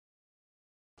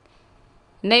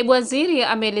Naibu Waziri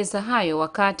ameeleza hayo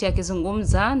wakati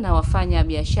akizungumza na wafanya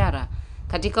biashara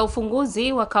katika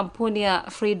ufunguzi wa kampuni ya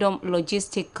Freedom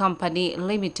Logistic Company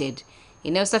Limited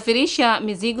inayosafirisha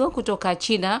mizigo kutoka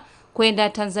China kwenda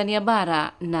Tanzania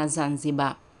bara na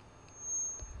Zanzibar.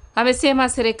 Amesema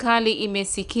serikali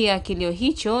imesikia kilio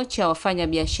hicho cha wafanya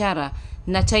biashara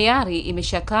na tayari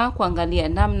imeshakaa kuangalia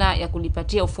namna ya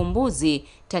kulipatia ufumbuzi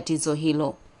tatizo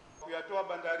hilo. Kuyatoa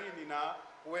bandarini na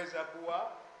kuweza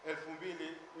kuwa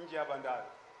 2000 nje ya bandari.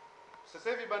 Sasa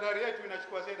hivi bandari yetu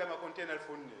inachukua zaidi ya makontena 4000.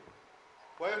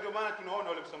 Kwa hiyo ndio maana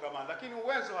tunaona ule msongamano, lakini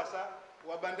uwezo hasa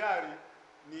wa bandari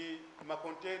ni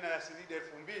makontena yasizidi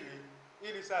 2000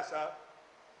 ili sasa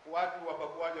watu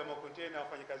wapakuaji wa makontena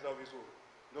wafanye kazi zao vizuri.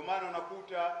 Ndio maana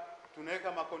unakuta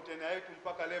tunaweka makontena yetu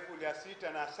mpaka level ya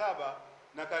 6 na 7,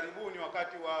 na karibuni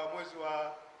wakati wa mwezi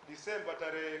wa Disemba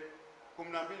tarehe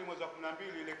 12 mwezi wa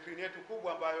 12 ile crane yetu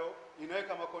kubwa ambayo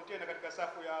inaweka makontena katika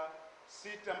safu ya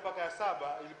 6 mpaka ya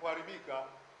 7 ilipoharibika,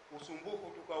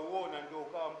 usumbufu tukauona ndio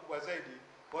ukawa mkubwa zaidi.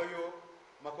 Kwa hiyo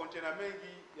makontena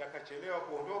mengi yakachelewa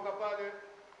kuondoka pale,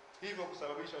 hivyo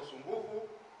kusababisha usumbufu.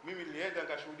 Mimi nilienda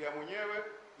nikashuhudia mwenyewe,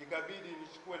 ikabidi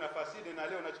nichukue nafasi hii, na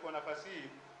leo nachukua nafasi hii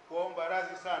kuomba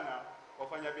radhi sana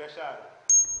wafanyabiashara.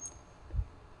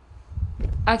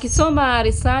 Akisoma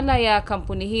risala ya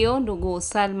kampuni hiyo, ndugu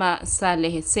Salma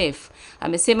Saleh Seif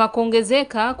amesema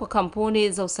kuongezeka kwa kampuni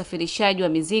za usafirishaji wa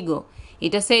mizigo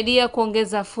itasaidia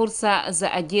kuongeza fursa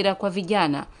za ajira kwa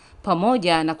vijana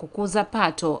pamoja na kukuza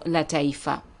pato la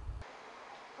taifa.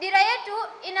 Dira yetu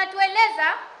inatueleza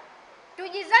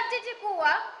tujizatiti kuwa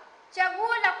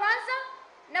chaguo la kwanza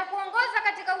na kuongoza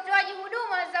katika utoaji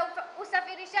huduma za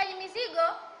usafirishaji mizigo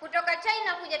kutoka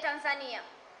China kuja Tanzania.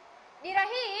 Dira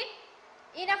hii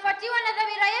inafuatiwa na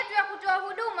dhamira yetu ya kutoa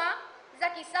huduma za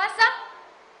kisasa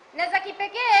na za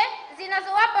kipekee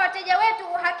zinazowapa wateja wetu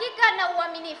uhakika na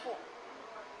uaminifu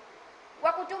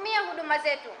wa kutumia huduma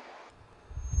zetu.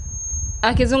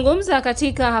 Akizungumza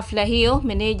katika hafla hiyo,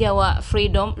 meneja wa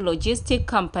Freedom Logistic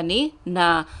Company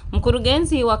na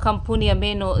mkurugenzi wa kampuni ya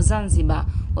Meno Zanzibar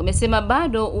wamesema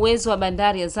bado uwezo wa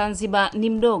bandari ya Zanzibar ni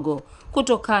mdogo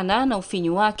kutokana na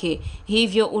ufinyu wake,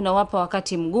 hivyo unawapa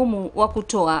wakati mgumu wa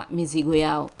kutoa mizigo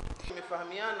yao.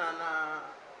 Nimefahamiana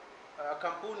na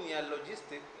kampuni ya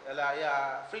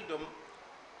ya Freedom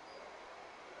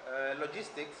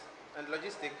Logistics and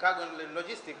Cargo and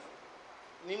Logistics.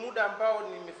 Ni muda ambao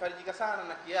nimefarijika sana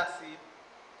na kiasi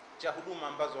cha huduma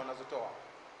ambazo wanazotoa.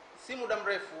 Si muda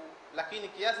mrefu, lakini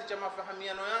kiasi cha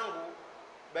mafahamiano yangu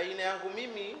baina yangu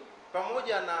mimi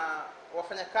pamoja na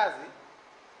wafanyakazi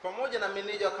pamoja na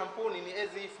meneja wa kampuni ni as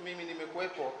if mimi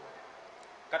nimekuwepo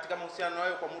katika mahusiano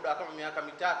hayo kwa muda kama miaka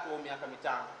 3 au miaka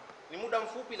 5. Ni muda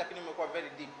mfupi, lakini umekuwa very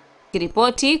deep.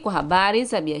 Kiripoti kwa habari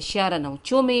za biashara na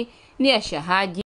uchumi ni ya Shahaji.